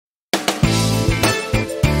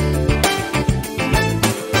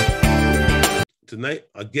tonight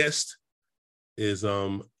our guest is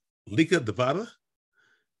Leka Devatha,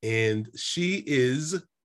 and she is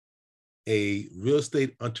a real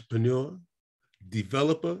estate entrepreneur,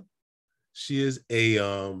 developer. She is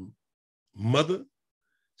a mother.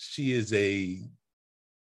 She is a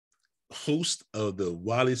host of the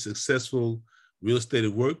wildly successful Real Estate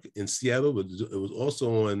at Work in Seattle, but it was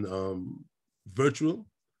also on virtual.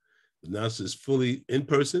 Now it's fully in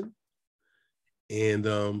person. And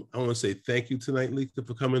I want to say thank you tonight, Leka,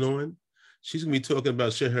 for coming on. She's going to be talking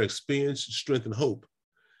about sharing her experience, strength, and hope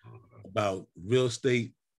about real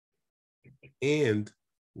estate and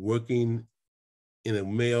working in a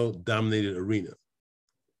male-dominated arena.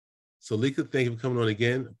 So, Leka, thank you for coming on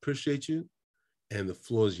again. Appreciate you. And the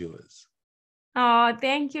floor is yours. Oh,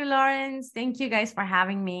 thank you, Lawrence. Thank you guys for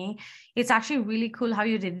having me. It's actually really cool how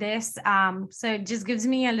you did this. So it just gives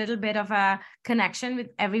me a little bit of a connection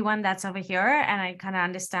with everyone that's over here, and I kind of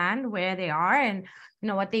understand where they are and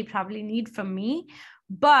what they probably need from me.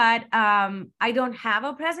 But I don't have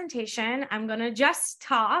a presentation. I'm going to just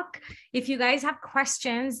talk. If you guys have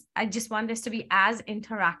questions, I just want this to be as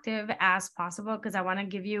interactive as possible because I want to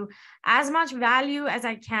give you as much value as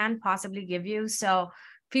I can possibly give you. So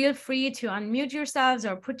feel free to unmute yourselves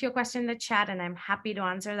or put your question in the chat, and I'm happy to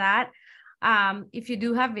answer that. If you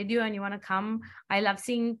do have video and you want to come, I love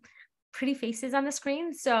seeing pretty faces on the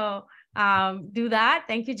screen. So do that.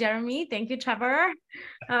 Thank you, Jeremy. Thank you, Trevor.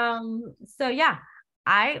 So yeah,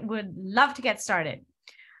 I would love to get started.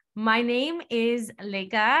 My name is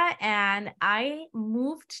Leka, and I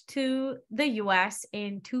moved to the US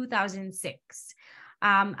in 2006.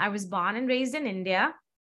 I was born and raised in India.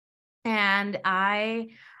 And I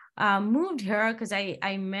moved here because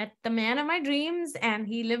I met the man of my dreams and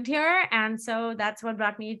he lived here. And so that's what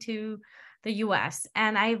brought me to the US.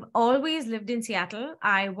 And I've always lived in Seattle.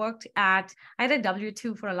 I had a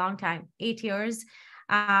W-2 for a long time, 8 years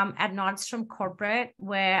at Nordstrom Corporate,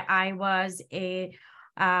 where I was a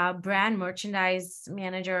brand merchandise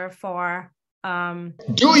manager for.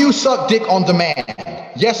 Do you suck dick on demand?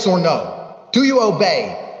 Yes or no? Do you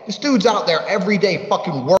obey? This dude's out there every day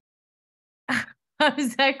fucking working. I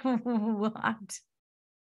was like, what?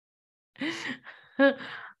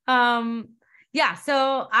 Yeah,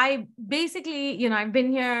 so I basically, I've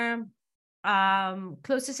been here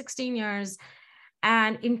close to 16 years.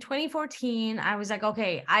 And in 2014, I was like,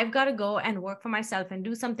 okay, I've got to go and work for myself and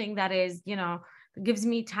do something that is, gives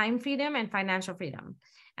me time freedom and financial freedom.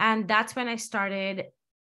 And that's when I started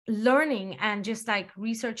learning and just like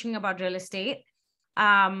researching about real estate.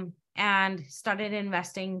 And started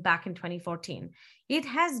investing back in 2014. It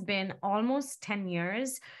has been almost 10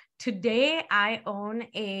 years. Today, I own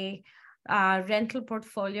a rental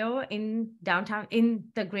portfolio in downtown, in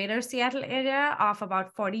the greater Seattle area of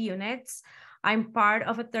about 40 units. I'm part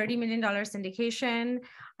of a $30 million syndication.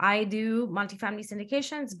 I do multifamily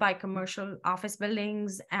syndications, buy commercial office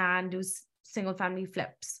buildings, and do single family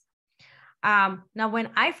flips. Now,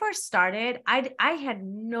 when I first started, I had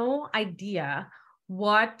no idea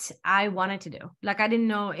what I wanted to do. Like, I didn't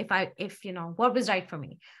know if what was right for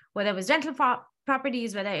me, whether it was rental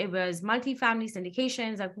properties, whether it was multifamily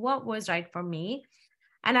syndications, like what was right for me.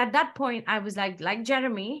 And at that point, I was like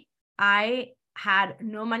Jeremy, I had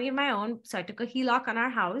no money of my own. So I took a HELOC on our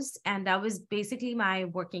house, and that was basically my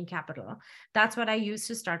working capital. That's what I used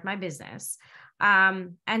to start my business.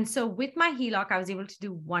 And so with my HELOC, I was able to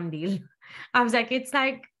do one deal. I was like, it's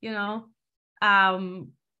like,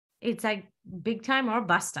 it's like big time or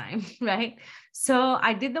bust time, right? So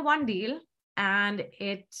I did the one deal and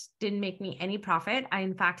it didn't make me any profit. I,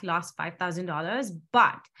 in fact, lost $5,000.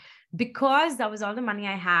 But because that was all the money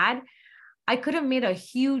I had, I could have made a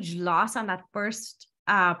huge loss on that first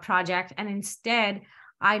project. And instead,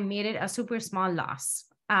 I made it a super small loss.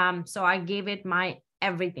 So I gave it my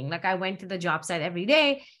everything. Like, I went to the job site every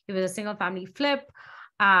day. It was a single family flip.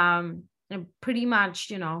 And pretty much,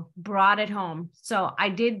 brought it home. So I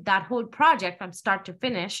did that whole project from start to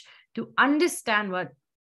finish to understand what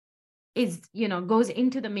is, goes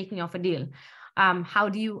into the making of a deal. How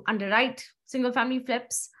do you underwrite single family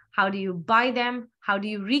flips? How do you buy them? How do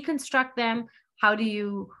you reconstruct them? How do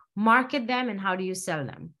you market them? And how do you sell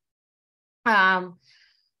them?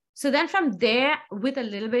 So then from there, with a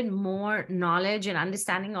little bit more knowledge and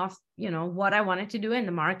understanding of, what I wanted to do in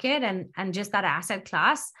the market and just that asset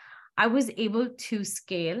class, I was able to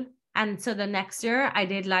scale. And so the next year I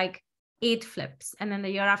did like 8 flips. And then the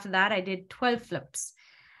year after that, I did 12 flips.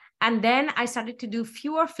 And then I started to do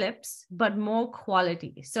fewer flips, but more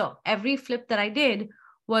quality. So every flip that I did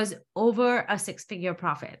was over a 6-figure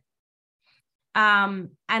profit. And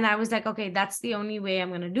I was like, okay, that's the only way I'm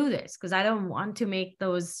going to do this, because I don't want to make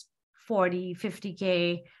those 40,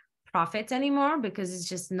 50K profits anymore because it's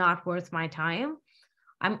just not worth my time.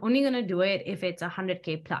 I'm only going to do it if it's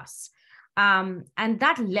 100K plus. And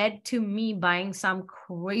that led to me buying some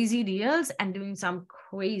crazy deals and doing some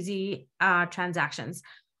crazy transactions.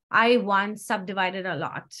 I once subdivided a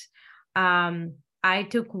lot. I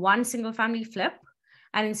took one single family flip,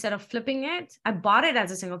 and instead of flipping it, I bought it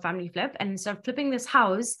as a single family flip. And instead of flipping this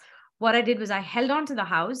house, what I did was I held on to the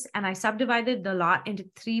house and I subdivided the lot into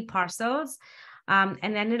 3 parcels and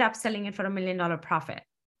ended up selling it for $1 million profit.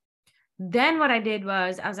 Then what I did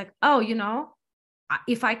was I was like, oh, you know,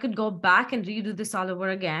 if I could go back and redo this all over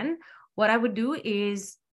again, what I would do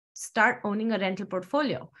is start owning a rental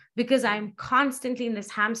portfolio, because I'm constantly in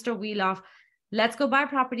this hamster wheel of let's go buy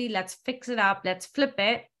property, let's fix it up, let's flip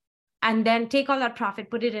it, and then take all that profit,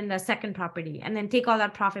 put it in the second property, and then take all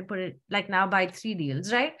that profit, put it like now buy 3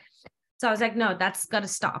 deals, right? So I was like, no, that's got to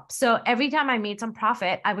stop. So every time I made some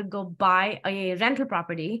profit, I would go buy a rental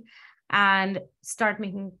property and start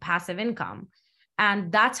making passive income.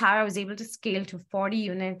 And that's how I was able to scale to 40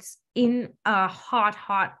 units in a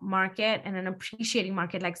hot market and an appreciating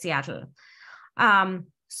market like Seattle.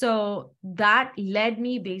 So that led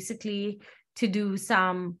me basically to do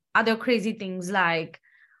some other crazy things like,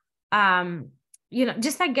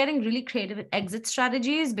 just like getting really creative with exit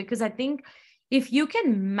strategies, because I think if you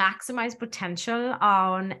can maximize potential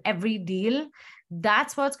on every deal,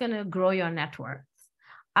 that's what's going to grow your net worth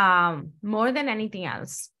more than anything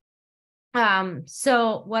else.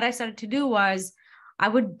 So what I started to do was I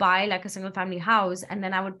would buy like a single family house, and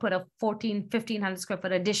then I would put a 1,500 square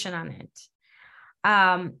foot addition on it.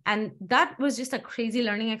 And that was just a crazy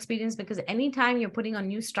learning experience, because anytime you're putting a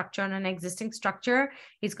new structure on an existing structure,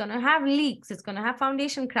 it's going to have leaks, it's going to have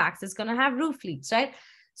foundation cracks, it's going to have roof leaks, right?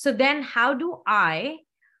 So then how do I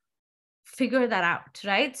figure that out,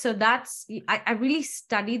 right? So I really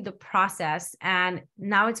studied the process, and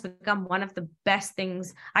now it's become one of the best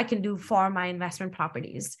things I can do for my investment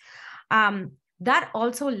properties. That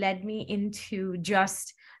also led me into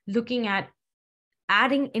just looking at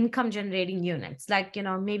adding income generating units, like,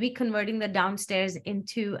 maybe converting the downstairs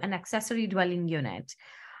into an accessory dwelling unit,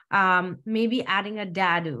 maybe adding a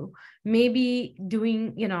dadu, maybe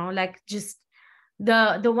doing, like just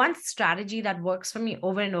the one strategy that works for me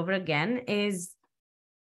over and over again is,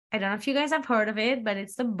 I don't know if you guys have heard of it, but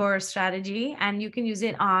it's the BRRRR strategy, and you can use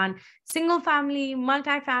it on single family,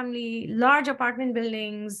 multifamily, large apartment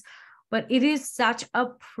buildings, but it is such a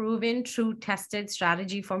proven, true, tested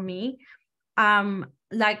strategy for me.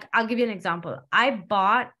 Like, I'll give you an example. I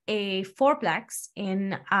bought a 4-plex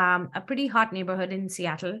in a pretty hot neighborhood in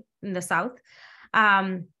Seattle in the South.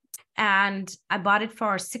 And I bought it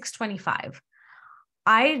for $625.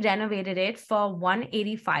 I renovated it for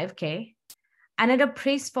 $185K, and it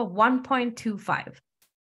appraised for $1.25.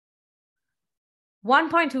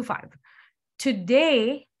 $1.25.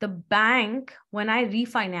 Today, the bank, when I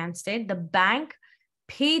refinanced it, the bank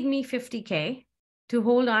paid me $50K to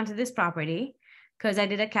hold on to this property because I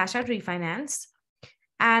did a cash out refinance,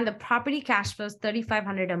 and the property cash flows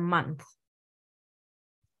 $3,500 a month.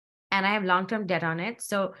 And I have long-term debt on it.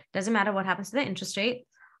 So it doesn't matter what happens to the interest rate.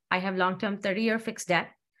 I have long-term 30-year fixed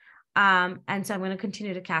debt. And so I'm going to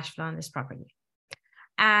continue to cash flow on this property.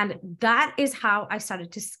 And that is how I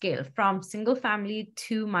started to scale from single family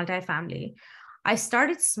to multifamily. I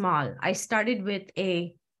started small. I started with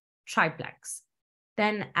a triplex,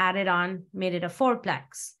 then added on, made it a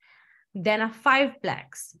 4-plex, then a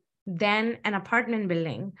 5-plex, then an apartment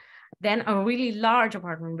building, then a really large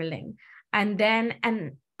apartment building, and then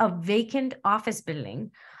a vacant office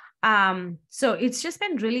building. So it's just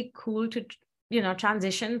been really cool to,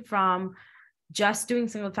 transition from just doing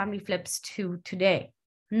single family flips to today.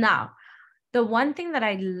 Now, the one thing that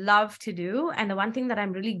I love to do, and the one thing that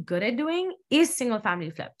I'm really good at doing, is single family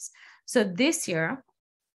flips. So this year,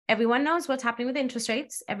 everyone knows what's happening with interest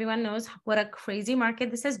rates. Everyone knows what a crazy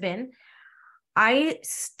market this has been. I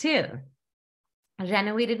still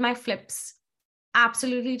renovated my flips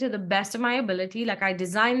absolutely to the best of my ability. Like, I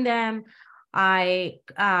design them, I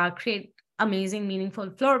create amazing,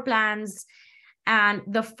 meaningful floor plans. And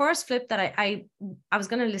the first flip that I was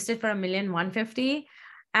going to list it for $1,150,000.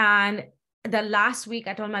 And the last week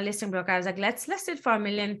I told my listing broker, I was like, let's list it for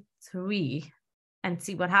 $1,300,000 and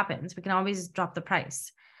see what happens. We can always drop the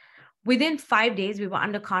price. Within 5 days, we were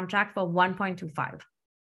under contract for $1.25.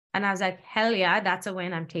 And I was like, hell yeah, that's a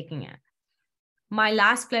win. I'm taking it. My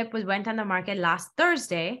last flip went on the market last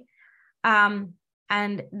Thursday.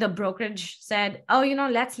 And the brokerage said, oh,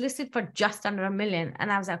 let's list it for just under $1 million. And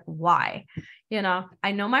I was like, why?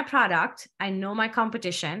 I know my product. I know my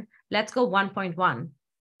competition. Let's go 1.1.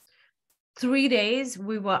 3 days,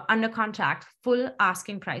 we were under contract, full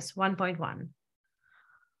asking price, 1.1.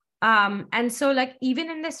 And so like,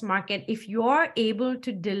 even in this market, if you're able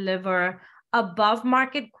to deliver above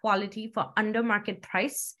market quality for under market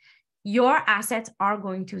price, your assets are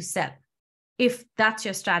going to sell. If that's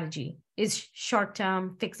your strategy, is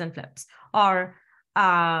short-term fix and flips, or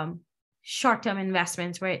short-term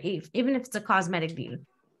investments where even if it's a cosmetic deal.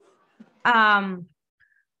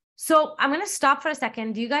 So I'm going to stop for a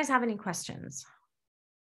second. Do you guys have any questions?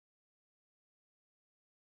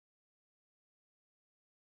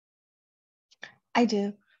 I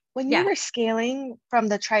do. When you were scaling from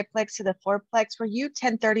the triplex to the fourplex, were you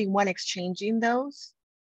 1031 exchanging those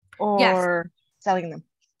or selling them?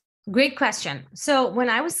 Great question. So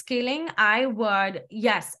when I was scaling, I would,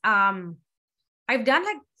 I've done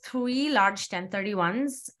like 3 large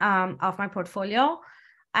 1031s of my portfolio,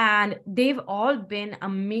 and they've all been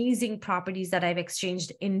amazing properties that I've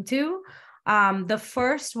exchanged into. The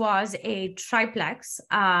first was a triplex,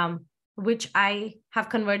 which I have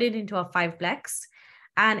converted into a 5plex,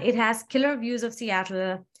 and it has killer views of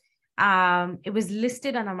Seattle. It was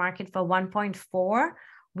listed on the market for 1.4.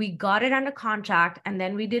 We got it under contract, and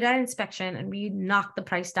then we did our inspection and we knocked the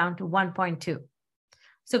price down to 1.2.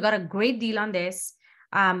 So got a great deal on this.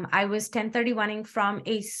 I was 1031ing from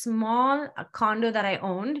a small condo that I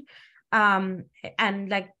owned. And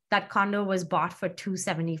like that condo was bought for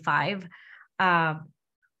 $275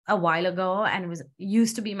 a while ago, and it was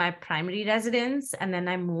used to be my primary residence. And then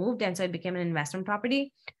I moved, and so it became an investment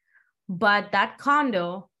property. But that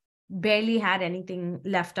condo barely had anything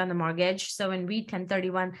left on the mortgage. So when we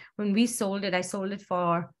 1031, when we sold it, I sold it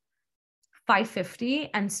for $550.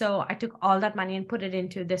 And so I took all that money and put it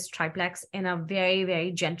into this triplex in a very,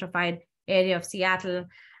 very gentrified area of Seattle.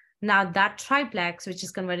 Now that triplex, which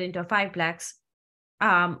is converted into a 5plex,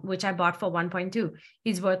 which I bought for 1.2,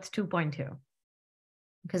 is worth 2.2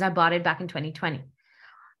 because I bought it back in 2020.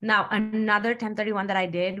 Now, another 1031 that I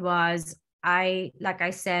did was like I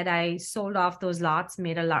said, I sold off those lots,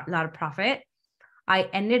 made a lot of profit. I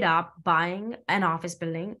ended up buying an office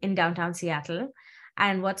building in downtown Seattle.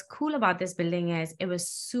 And what's cool about this building is it was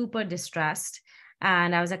super distressed.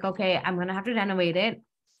 And I was like, okay, I'm going to have to renovate it.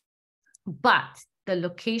 But the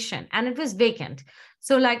location, and it was vacant.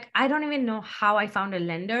 So like, I don't even know how I found a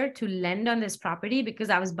lender to lend on this property, because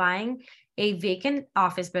I was buying a vacant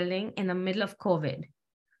office building in the middle of COVID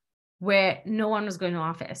where no one was going to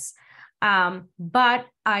office. But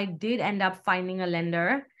I did end up finding a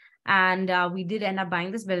lender, and we did end up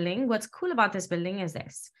buying this building. What's cool about this building is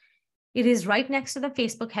this. It is right next to the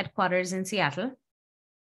Facebook headquarters in Seattle.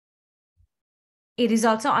 It is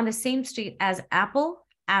also on the same street as Apple,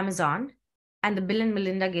 Amazon, and the Bill and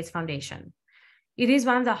Melinda Gates Foundation. It is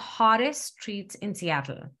one of the hottest streets in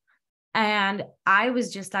Seattle. And I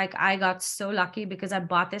was just like, I got so lucky because I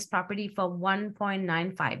bought this property for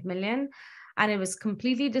 $1.95 million. And it was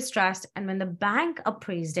completely distressed. And when the bank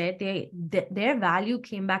appraised it, their value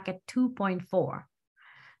came back at 2.4.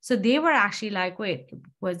 So they were actually like, wait,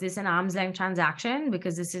 was this an arm's length transaction?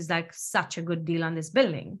 Because this is like such a good deal on this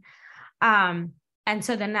building. And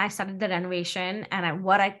so then I started the renovation, and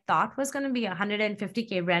what I thought was going to be a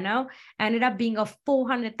 $150K reno ended up being a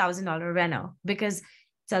 $400,000 reno, because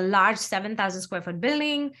it's a large 7,000 square foot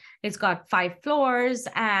building. It's got 5 floors,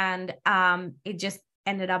 and it just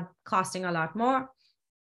ended up costing a lot more.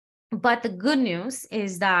 But the good news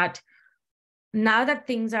is that now that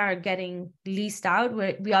things are getting leased out,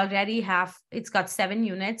 we already have, it's got 7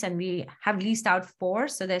 units and we have leased out 4.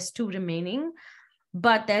 So there's 2 remaining,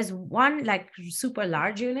 but there's one like super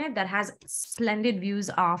large unit that has splendid views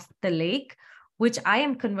of the lake, which I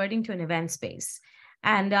am converting to an event space.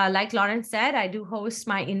 And like Lauren said, I do host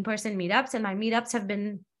my in-person meetups, and my meetups have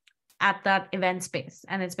been at that event space.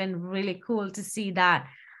 And it's been really cool to see that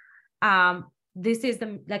this is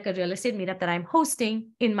like a real estate meetup that I'm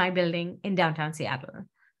hosting in my building in downtown Seattle.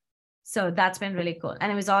 So that's been really cool. And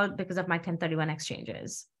it was all because of my 1031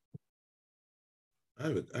 exchanges. I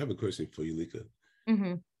have a question for you, Leka.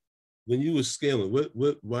 Mm-hmm. When you were scaling,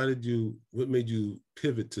 what made you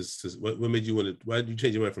pivot to what made you why did you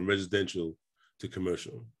change your mind from residential to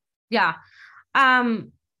commercial? Yeah.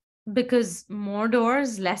 Because more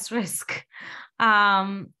doors, less risk.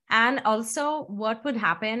 And also what would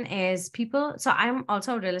happen is people, so I'm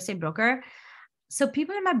also a real estate broker. So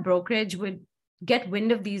people in my brokerage would get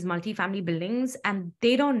wind of these multifamily buildings, and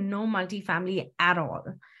they don't know multifamily at all.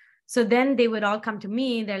 So then they would all come to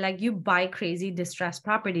me. They're like, you buy crazy distressed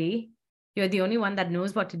property. You're the only one that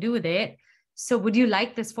knows what to do with it. So would you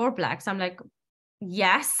like this 4plex? I'm like,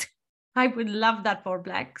 yes, I would love that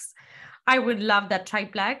 4plex. I would love that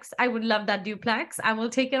triplex. I would love that duplex. I will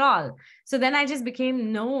take it all. So then I just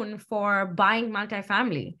became known for buying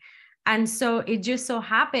multifamily. And so it just so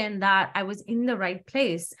happened that I was in the right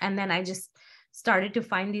place. And then I just started to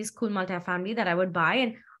find these cool multifamily that I would buy.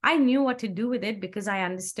 And I knew what to do with it because I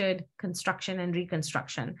understood construction and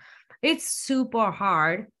reconstruction. It's super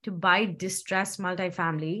hard to buy distressed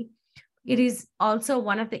multifamily. It is also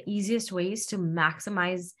one of the easiest ways to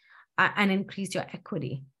maximize and increase your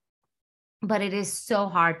equity. But it is so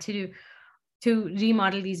hard to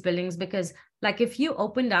remodel these buildings because, like, if you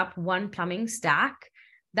opened up one plumbing stack,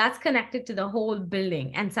 that's connected to the whole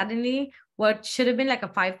building. And suddenly what should have been like a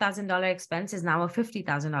 $5,000 expense is now a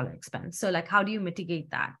 $50,000 expense. So like, how do you mitigate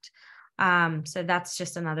that? So that's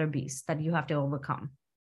just another beast that you have to overcome.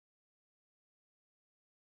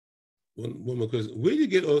 One more question. Where do you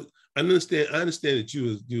get all, I understand that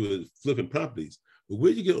you were flipping properties, but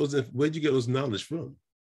where'd you get those knowledge from?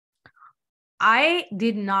 I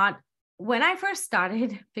did not, when I first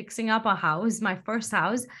started fixing up a house, my first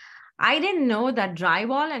house, I didn't know that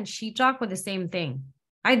drywall and sheetrock were the same thing.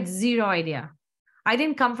 I had zero idea. I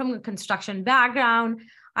didn't come from a construction background.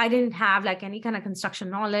 I didn't have like any kind of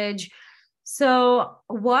construction knowledge. So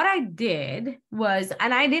what I did was,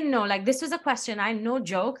 and I didn't know, like, this was a question, I no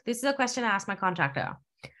joke, this is a question I asked my contractor.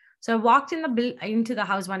 So I walked into the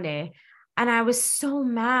house one day and I was so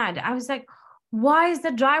mad. I was like, why is the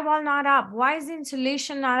drywall not up? Why is the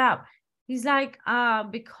insulation not up? He's like,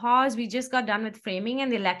 because we just got done with framing and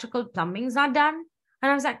the electrical plumbing's not done.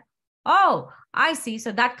 And I was like, oh, I see.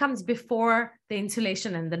 So that comes before the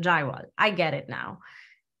insulation and the drywall. I get it now.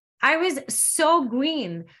 I was so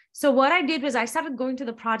green. So what I did was I started going to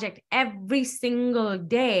the project every single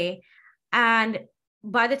day. And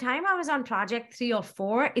by the time I was on project 3 or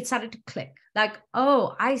 4, it started to click. Like,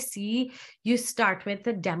 oh, I see. You start with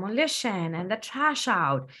the demolition and the trash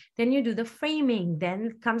out. Then you do the framing.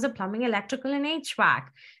 Then comes the plumbing, electrical, and HVAC.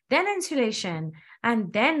 Then insulation,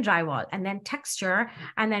 and then drywall, and then texture,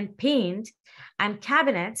 and then paint, and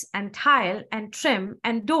cabinets, and tile, and trim,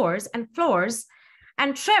 and doors, and floors,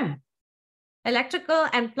 and trim. Electrical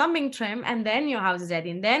and plumbing trim, and then your house is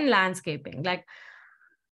ready, and then landscaping. Like,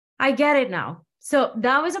 I get it now. So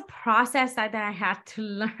that was a process that I had to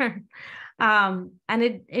learn. And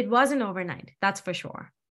it wasn't overnight, that's for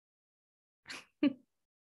sure.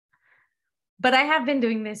 But I have been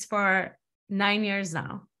doing this for 9 years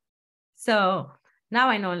now. So now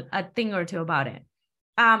I know a thing or two about it.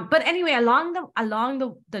 But anyway, along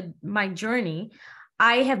my journey,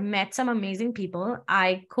 I have met some amazing people.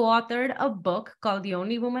 I co-authored a book called The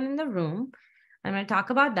Only Woman in the Room. I'm going to talk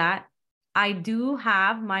about that. I do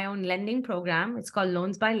have my own lending program. It's called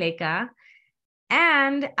Loans by Leka.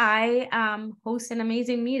 And I host an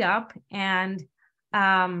amazing meetup. And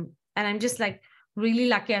I'm just like really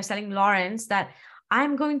lucky. I was telling Lawrence that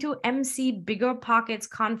I'm going to MC BiggerPockets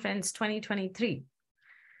Conference 2023,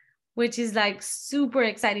 which is like super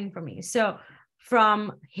exciting for me. So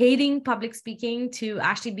from hating public speaking to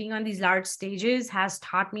actually being on these large stages has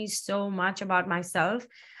taught me so much about myself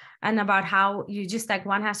and about how you just like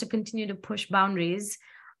one has to continue to push boundaries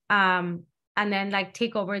and then like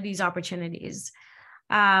take over these opportunities.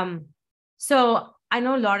 So I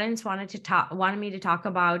know Lawrence wanted me to talk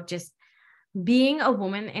about just being a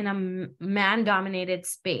woman in a man-dominated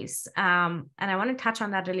space. And I want to touch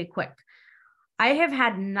on that really quick. I have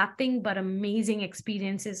had nothing but amazing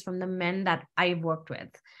experiences from the men that I've worked with.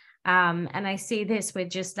 And I say this with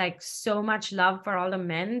just like so much love for all the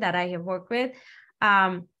men that I have worked with,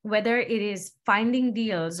 whether it is finding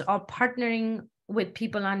deals or partnering with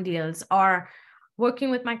people on deals or working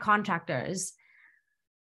with my contractors.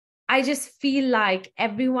 I just feel like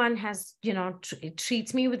everyone has,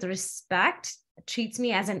 treats me with respect, treats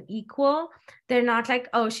me as an equal. They're not like,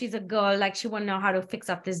 oh, she's a girl, like she wouldn't know how to fix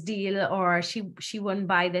up this deal, or she wouldn't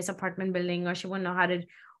buy this apartment building, or she wouldn't know how to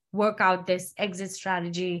work out this exit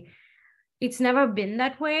strategy. It's never been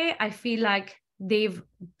that way. I feel like they've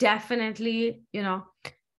definitely,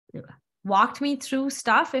 walked me through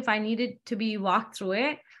stuff if I needed to be walked through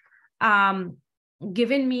it.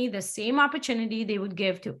 Given me the same opportunity they would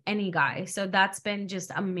give to any guy. So that's been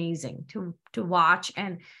just amazing to watch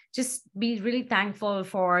and just be really thankful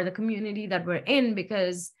for the community that we're in,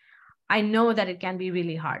 because I know that it can be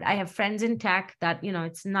really hard. I have friends in tech that,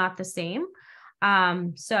 it's not the same.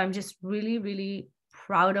 So I'm just really, really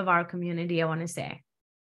proud of our community, I want to say.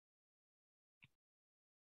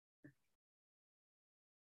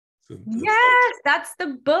 Yes, that's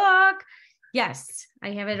the book. Yes,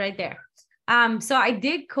 I have it right there. So I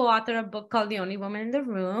did co-author a book called The Only Woman in the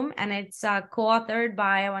Room, and it's co-authored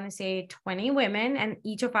by, I want to say 20 women, and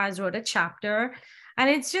each of us wrote a chapter. And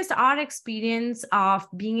it's just our experience of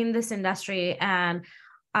being in this industry and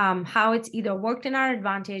how it's either worked in our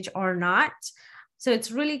advantage or not. So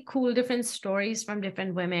it's really cool, different stories from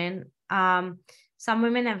different women. Some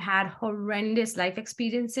women have had horrendous life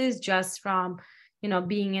experiences just from,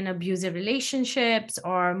 being in abusive relationships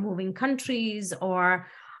or moving countries or,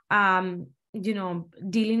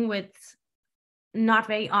 dealing with not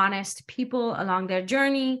very honest people along their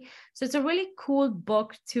journey. So it's a really cool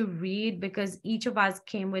book to read because each of us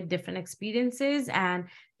came with different experiences and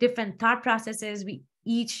different thought processes. We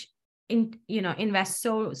each, invest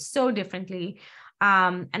so differently.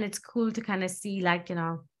 And it's cool to kind of see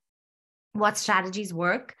what strategies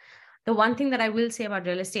work. The one thing that I will say about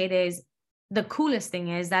real estate is the coolest thing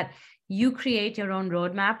is that you create your own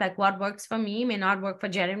roadmap. Like what works for me may not work for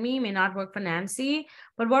Jeremy, may not work for Nancy,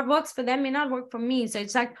 but what works for them may not work for me. So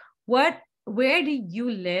it's like, where do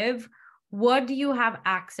you live? What do you have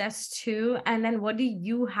access to? And then what do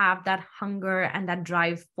you have that hunger and that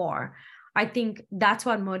drive for? I think that's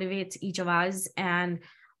what motivates each of us. And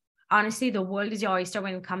honestly, the world is your oyster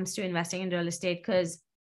when it comes to investing in real estate, because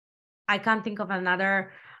I can't think of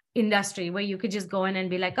another industry where you could just go in and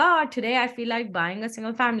be like, oh, today I feel like buying a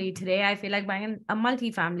single family. Today I feel like buying a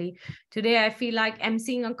multifamily. Today I feel like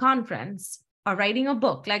emceeing a conference or writing a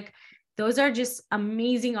book. Like those are just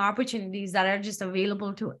amazing opportunities that are just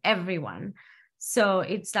available to everyone. So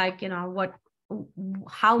it's like,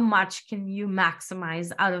 how much can you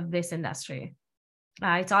maximize out of this industry?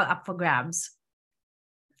 It's all up for grabs.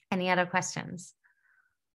 Any other questions?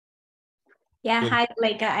 Yeah. Hi,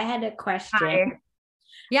 Leka. I had a question. Hi.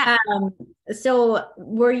 Yeah. So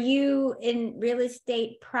were you in real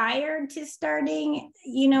estate prior to starting,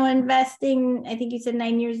 investing? I think you said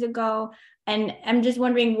 9 years ago. And I'm just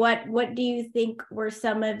wondering, what do you think were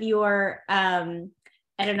some of your,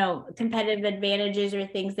 competitive advantages or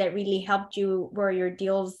things that really helped you? Were your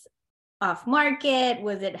deals off market?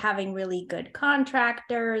 Was it having really good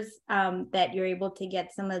contractors that you're able to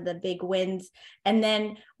get some of the big wins? And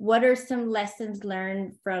then what are some lessons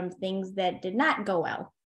learned from things that did not go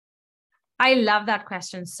well? I love that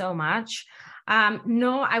question so much.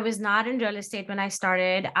 No, I was not in real estate when I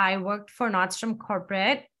started. I worked for Nordstrom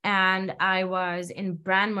Corporate and I was in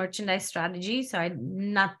brand merchandise strategy. So I had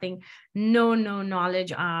no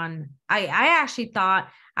knowledge on, I actually thought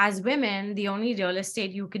as women, the only real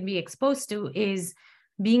estate you can be exposed to is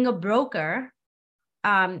being a broker,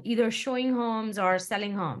 either showing homes or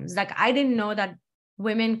selling homes. Like I didn't know that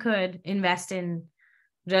women could invest in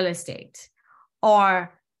real estate,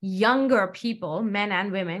 or younger people, men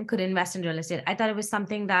and women, could invest in real estate. I thought it was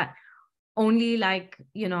something that only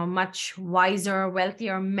much wiser,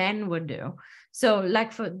 wealthier men would do. So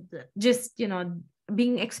for just,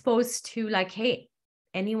 being exposed to hey,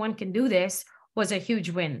 anyone can do this was a huge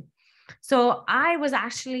win. So I was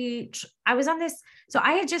on this. So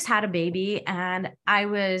I had just had a baby and I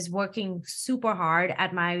was working super hard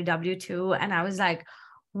at my W-2. And I was like,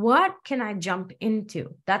 what can I jump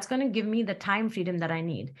into that's going to give me the time freedom that I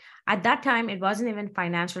need? At that time, it wasn't even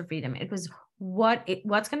financial freedom. It was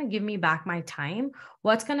what's going to give me back my time,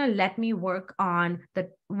 what's going to let me work on the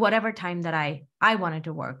whatever time that I wanted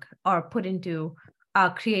to work or put into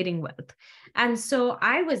creating wealth. And so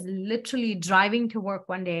I was literally driving to work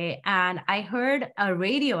one day and I heard a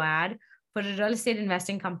radio ad for a real estate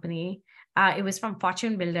investing company. It was from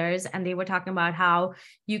Fortune Builders, and they were talking about how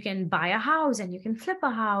you can buy a house and you can flip a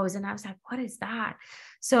house. And I was like, what is that?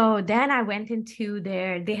 So then I went into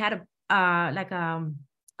they had a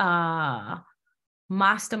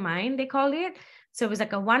mastermind, they called it. So it was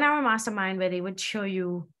like a 1-hour mastermind where they would show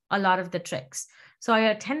you a lot of the tricks. So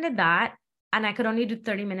I attended that and I could only do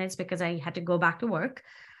 30 minutes because I had to go back to work.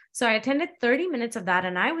 So I attended 30 minutes of that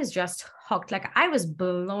and I was just hooked. Like I was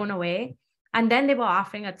blown away. And then they were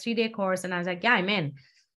offering a 3-day course and I was like, yeah, I'm in.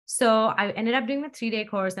 So I ended up doing the 3-day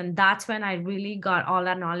course. And that's when I really got all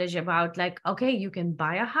that knowledge about okay, you can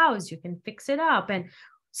buy a house, you can fix it up. And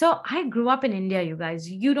so I grew up in India, you guys.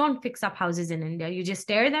 You don't fix up houses in India. You just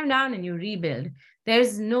tear them down and you rebuild.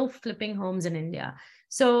 There's no flipping homes in India.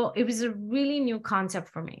 So it was a really new concept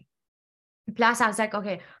for me. Plus, I was like,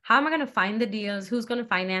 okay, how am I going to find the deals? Who's going to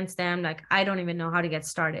finance them? I don't even know how to get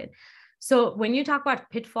started. So when you talk about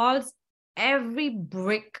pitfalls, every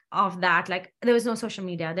brick of that, there was no social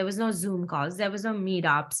media, there was no Zoom calls, there was no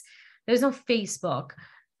meetups, there was no Facebook,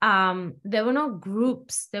 there were no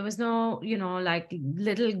groups, there was no,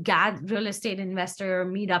 little real estate investor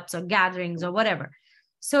meetups or gatherings or whatever.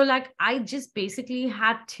 So I just basically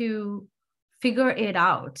had to figure it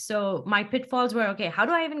out. So my pitfalls were, okay, how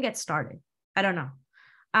do I even get started? I don't know.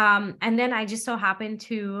 And then I just so happened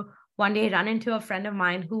to one day ran into a friend of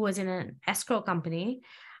mine who was in an escrow company.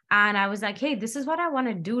 And I was like, hey, this is what I want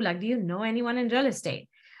to do. Like, do you know anyone in real estate?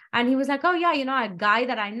 And he was like, oh yeah, a guy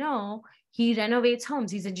that I know, he renovates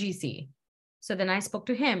homes. He's a GC. So then I spoke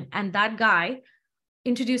to him, and that guy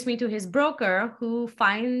introduced me to his broker who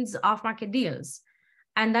finds off-market deals.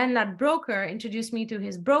 And then that broker introduced me to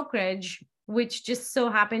his brokerage, which just so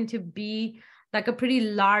happened to be like a pretty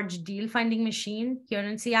large deal finding machine here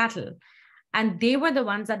in Seattle. And they were the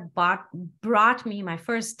ones that brought me my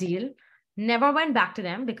first deal. Never went back to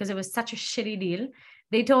them because it was such a shitty deal.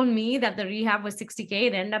 They told me that the rehab was $60K.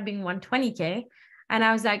 It ended up being $120K. And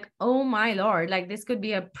I was like, oh my Lord, like this could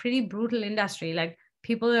be a pretty brutal industry. Like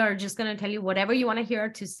people are just going to tell you whatever you want to hear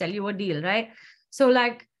to sell you a deal, right? So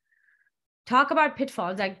like, talk about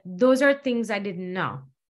pitfalls. Like those are things I didn't know.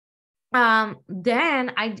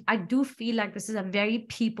 Then I do feel like this is a very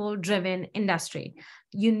people-driven industry.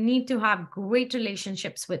 You need to have great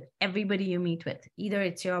relationships with everybody you meet with. Either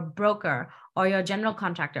it's your broker or your general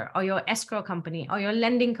contractor or your escrow company or your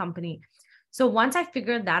lending company. So once I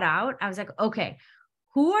figured that out, I was like, okay,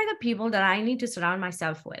 who are the people that I need to surround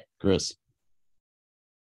myself with? Chris.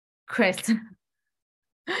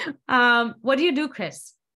 What do you do,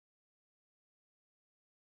 Chris?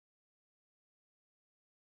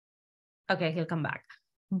 Okay, he'll come back.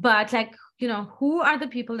 But like, who are the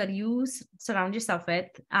people that you surround yourself with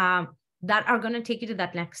that are going to take you to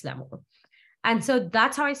that next level? And so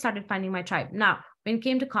that's how I started finding my tribe. Now, when it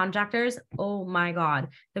came to contractors, oh my God,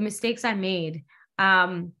 the mistakes I made.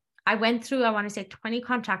 I went through, I want to say 20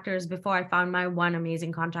 contractors before I found my one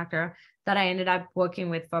amazing contractor that I ended up working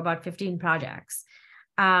with for about 15 projects.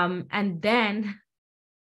 And then,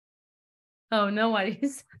 oh, no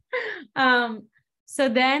worries. So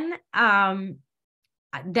then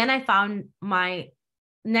I found my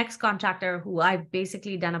next contractor who I've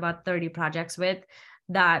basically done about 30 projects with,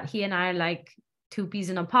 that he and I are like two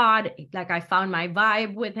peas in a pod. Like I found my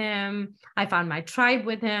vibe with him. I found my tribe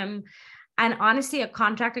with him. And honestly, a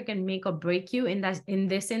contractor can make or break you in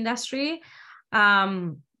this industry.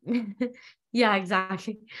 Yeah,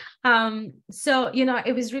 exactly. So,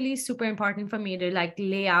 it was really super important for me to like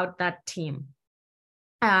lay out that team.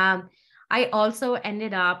 I also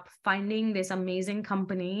ended up finding this amazing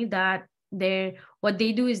company that what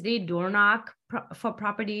they do is they door knock for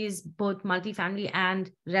properties, both multifamily and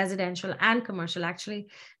residential and commercial. Actually,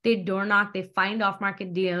 they door knock, they find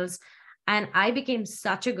off-market deals. And I became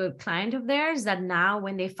such a good client of theirs that now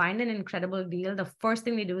when they find an incredible deal, the first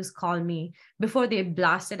thing they do is call me. Before they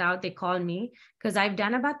blast it out, they call me because I've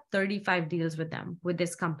done about 35 deals with them, with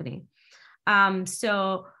this company.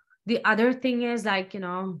 So the other thing is like,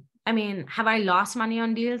 have I lost money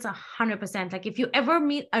on deals? 100%. Like if you ever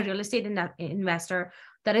meet a real estate investor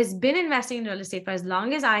that has been investing in real estate for as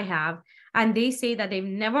long as I have, and they say that they've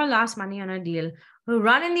never lost money on a deal,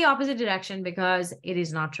 run in the opposite direction because it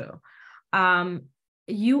is not true.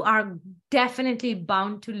 You are definitely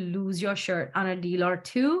bound to lose your shirt on a deal or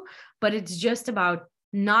two, but it's just about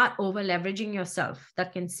not over leveraging yourself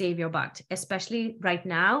that can save your butt, especially right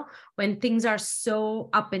now when things are so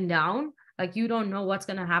up and down. Like you don't know what's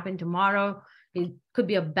going to happen tomorrow. It could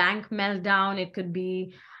be a bank meltdown. It could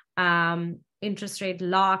be interest rate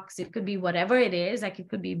locks. It could be whatever it is. Like it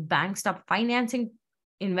could be banks stop financing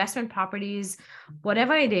investment properties,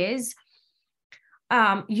 whatever it is.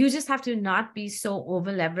 You just have to not be so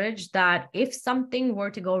over leveraged that if something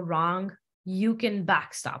were to go wrong, you can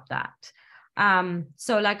backstop that.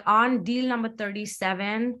 So like on deal number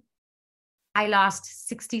 37, I lost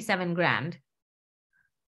 67 grand.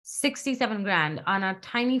 67 grand on a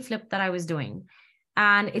tiny flip that I was doing.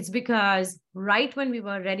 And it's because right when we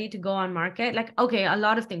were ready to go on market, like, okay, a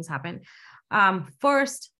lot of things happened.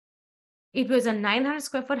 First, it was a 900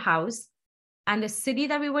 square foot house. And the city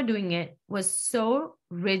that we were doing it was so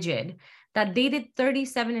rigid that they did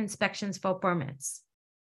 37 inspections for permits.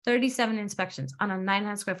 37 inspections on a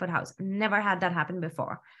 900 square foot house. Never had that happen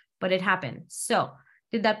before, but it happened. So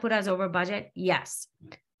did that put us over budget? Yes.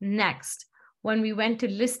 Next, when we went to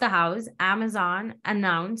list the house, Amazon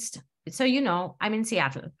announced, so I'm in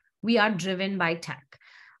Seattle. We are driven by tech.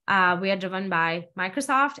 We are driven by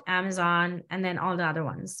Microsoft, Amazon, and then all the other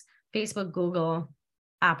ones, Facebook, Google,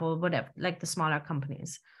 Apple, whatever, like the smaller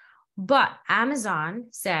companies. But Amazon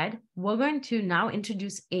said, we're going to now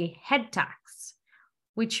introduce a head tax,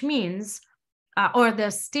 which means, or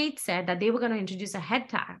the state said that they were going to introduce a head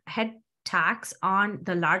tax on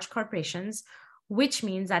the large corporations, which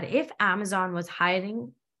means that if Amazon was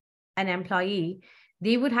hiring an employee,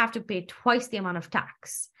 they would have to pay twice the amount of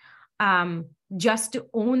tax just to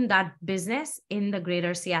own that business in the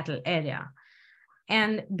greater Seattle area.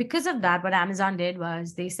 And because of that, what Amazon did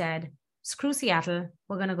was they said, screw Seattle,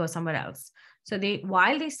 we're going to go somewhere else. So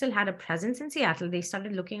while they still had a presence in Seattle, they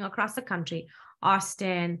started looking across the country,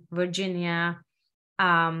 Austin, Virginia,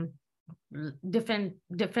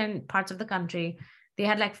 different parts of the country. They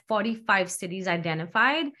had like 45 cities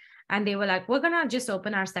identified, and they were like, we're going to just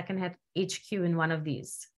open our second HQ in one of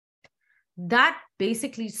these. That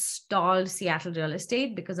basically stalled Seattle real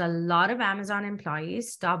estate because a lot of Amazon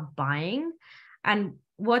employees stopped buying. And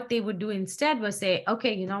what they would do instead was say,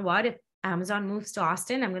 okay, you know what? If Amazon moves to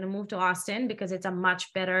Austin, I'm going to move to Austin because it's a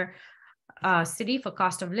much better city for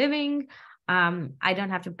cost of living. I don't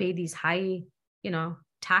have to pay these high,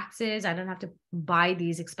 taxes. I don't have to buy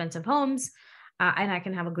these expensive homes. And I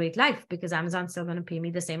can have a great life because Amazon's still going to pay me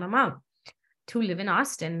the same amount to live in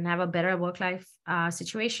Austin and have a better work-life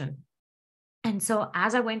situation. And so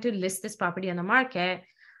as I went to list this property on the market,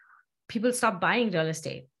 people stopped buying real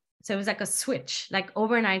estate. So it was like a switch, like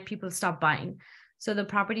overnight, people stopped buying. So the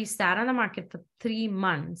property sat on the market for 3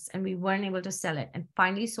 months and we weren't able to sell it, and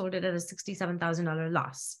finally sold it at a $67,000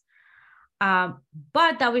 loss.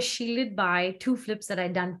 But that was shielded by 2 flips that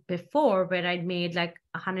I'd done before where I'd made like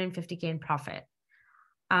 $150K in profit.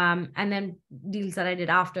 And then deals that I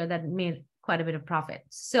did after that made quite a bit of profit.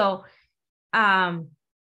 So,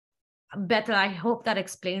 Bethel, I hope that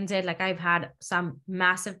explains it. Like I've had some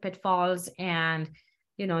massive pitfalls, and,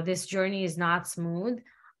 this journey is not smooth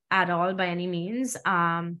at all by any means.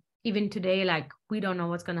 Even today, like we don't know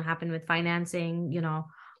what's going to happen with financing.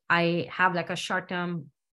 I have like a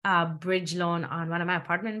short-term bridge loan on one of my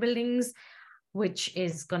apartment buildings, which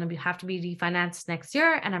is going to have to be refinanced next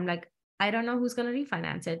year. And I'm like, I don't know who's going to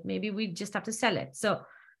refinance it. Maybe we just have to sell it. So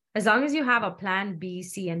as long as you have a plan B,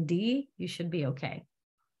 C, and D, you should be okay.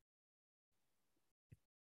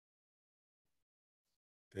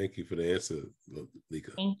 Thank you for the answer,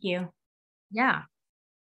 Leka. Thank you. Yeah.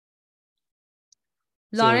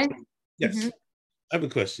 Lauren? So, yes, I have a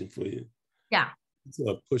question for you. Yeah. It's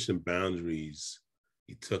about pushing boundaries.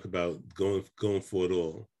 You talk about going for it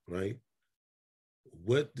all, right?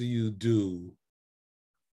 What do you do?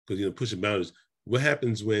 Because pushing boundaries. What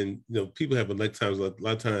happens when people have a lot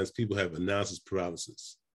of times people have analysis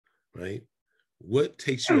paralysis, right? What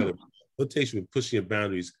takes you from pushing your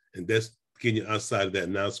boundaries, and that's getting you outside of that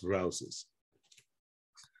analysis paralysis?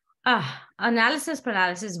 Analysis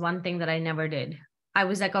paralysis is one thing that I never did. I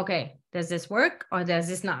was like, okay, does this work or does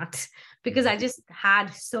this not? Because I just had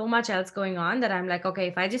so much else going on that I'm like, okay,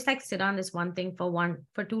 if I just like sit on this one thing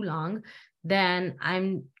for too long, then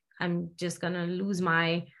I'm just gonna lose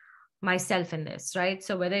myself in this, right?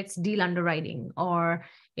 So whether it's deal underwriting or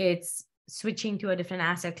it's switching to a different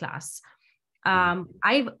asset class,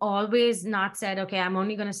 I've always not said, okay, I'm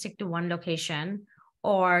only going to stick to one location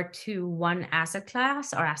or to one asset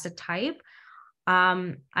class or asset type.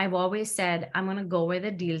 I've always said, I'm going to go where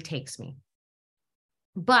the deal takes me.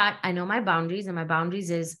 But I know my boundaries, and my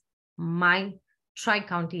boundaries is my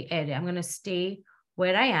tri-county area. I'm going to stay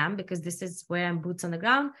where I am because this is where I'm boots on the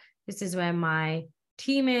ground. This is where my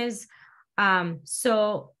team is.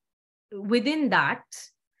 So within that,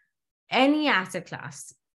 any asset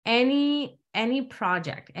class, any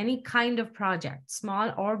project, any kind of project,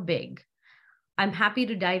 small or big, I'm happy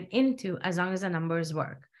to dive into as long as the numbers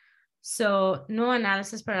work. So no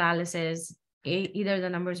analysis paralysis, either the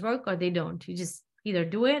numbers work or they don't. You just either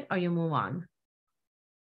do it or you move on.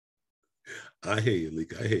 I hear you,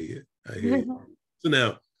 Leka. I hear you. So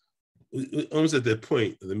now, we're almost at that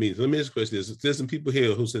point of the meeting. So let me ask you a question. There's some people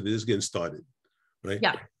here who said they're just getting started, right?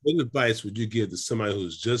 Yeah. What advice would you give to somebody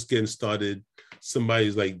who's just getting started?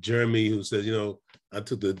 Somebody's like Jeremy who says, I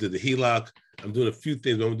did the HELOC. I'm doing a few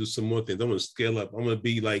things. I'm going to do some more things. I'm going to scale up. I'm going to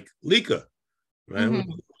be like Leka, right?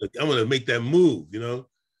 I'm going to make that move,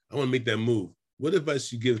 I want to make that move. What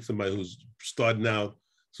advice you give to somebody who's starting out?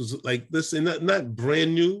 So it's like, listen, not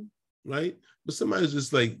brand new, right? But somebody's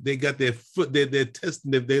just like, they got their foot, they're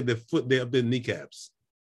testing their foot, they're up their kneecaps.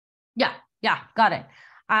 Yeah, got it.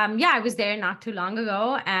 I was there not too long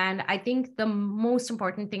ago. And I think the most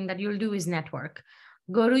important thing that you'll do is network.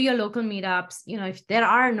 Go to your local meetups. If there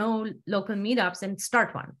are no local meetups, then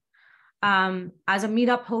start one. As a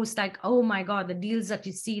meetup host, like, oh my God, the deals that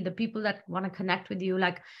you see, the people that want to connect with you,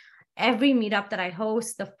 like every meetup that I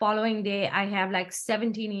host, the following day, I have like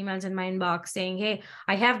 17 emails in my inbox saying, hey,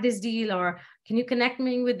 I have this deal, or can you connect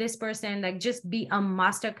me with this person? Like just be a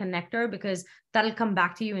master connector, because that'll come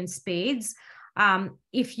back to you in spades.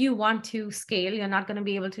 If you want to scale, you're not going to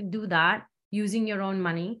be able to do that using your own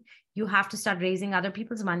money. You have to start raising other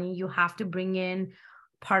people's money. You have to bring in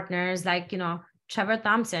partners like, Trevor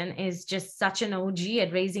Thompson is just such an OG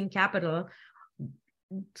at raising capital.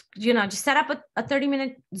 just set up a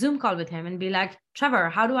 30-minute Zoom call with him and be like, Trevor,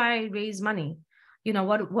 how do I raise money?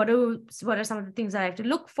 What are some of the things that I have to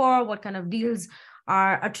look for? What kind of deals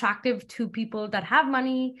are attractive to people that have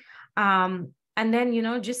money? And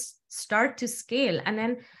then, just start to scale, and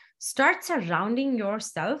then start surrounding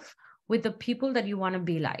yourself with the people that you want to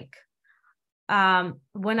be like.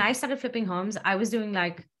 When I started flipping homes, I was doing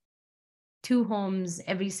like 2 homes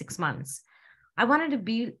every 6 months. I wanted to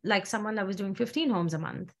be like someone that was doing 15 homes a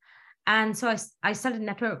month. And so I started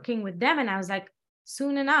networking with them, and I was like,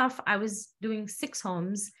 soon enough, I was doing 6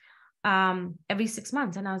 homes every 6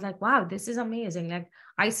 months. And I was like, wow, this is amazing. Like,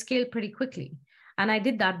 I scaled pretty quickly. And I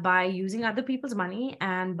did that by using other people's money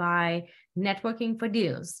and by networking for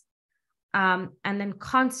deals. And then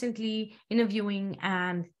constantly interviewing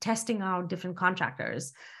and testing out different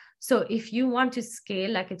contractors. So if you want to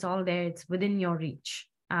scale, like, it's all there, it's within your reach.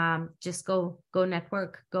 Just go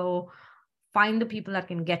network, go find the people that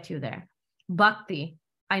can get you there. Bhakti,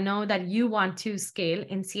 I know that you want to scale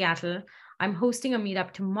in Seattle. I'm hosting a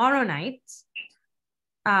meetup tomorrow night.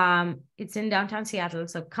 It's in downtown Seattle,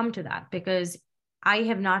 so come to that, because I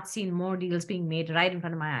have not seen more deals being made right in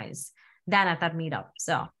front of my eyes than at that meetup.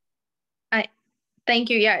 So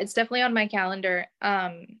thank you. Yeah, it's definitely on my calendar.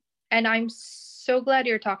 And I'm so glad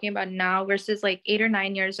you're talking about now versus like 8 or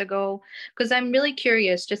 9 years ago, because I'm really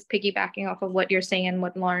curious, just piggybacking off of what you're saying and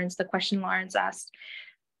what the question Lawrence asked.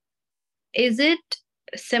 Is it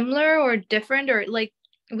similar or different, or like,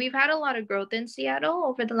 we've had a lot of growth in Seattle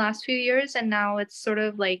over the last few years, and now it's sort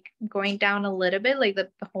of like going down a little bit, like the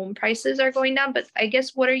home prices are going down. But I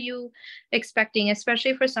guess, what are you expecting,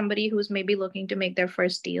 especially for somebody who's maybe looking to make their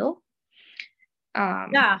first deal?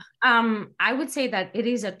 I would say that it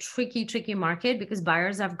is a tricky market, because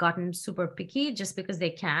buyers have gotten super picky just because they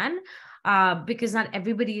can, because not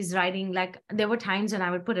everybody is writing. Like, there were times when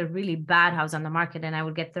I would put a really bad house on the market and I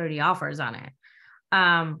would get 30 offers on it.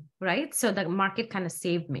 Right. So the market kind of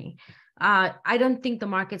saved me. I don't think the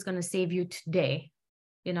market's going to save you today.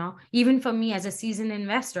 Even for me as a seasoned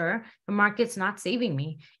investor, the market's not saving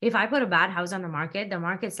me. If I put a bad house on the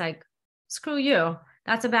market's like, screw you.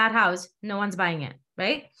 That's a bad house. No one's buying it.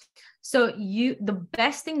 Right. So the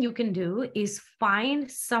best thing you can do is find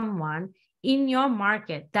someone in your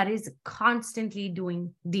market that is constantly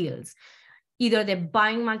doing deals. Either they're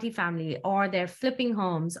buying multifamily, or they're flipping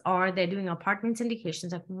homes, or they're doing apartment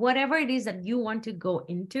syndications, like whatever it is that you want to go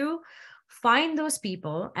into, find those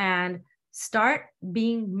people and start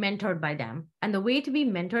being mentored by them. And the way to be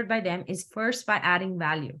mentored by them is first by adding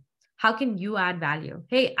value. How can you add value?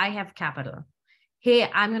 Hey, I have capital. Hey,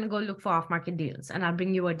 I'm going to go look for off-market deals and I'll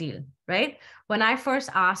bring you a deal, right? When I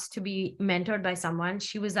first asked to be mentored by someone,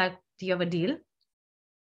 she was like, do you have a deal?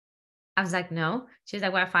 I was like, no. She's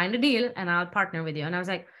like, well, find a deal and I'll partner with you. And I was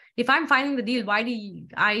like, if I'm finding the deal, why do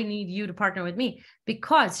I need you to partner with me?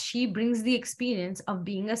 Because she brings the experience of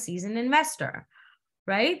being a seasoned investor,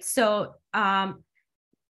 right? So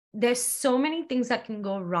there's so many things that can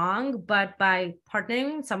go wrong, but by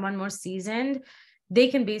partnering with someone more seasoned, they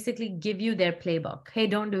can basically give you their playbook. Hey,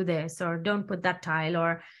 don't do this, or don't put that tile,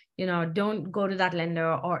 or, don't go to that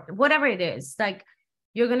lender, or whatever it is. Like,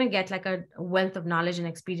 you're going to get like a wealth of knowledge and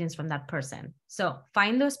experience from that person. So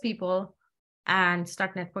find those people and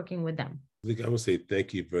start networking with them. I want to say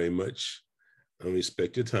thank you very much. I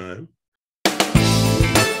respect your time.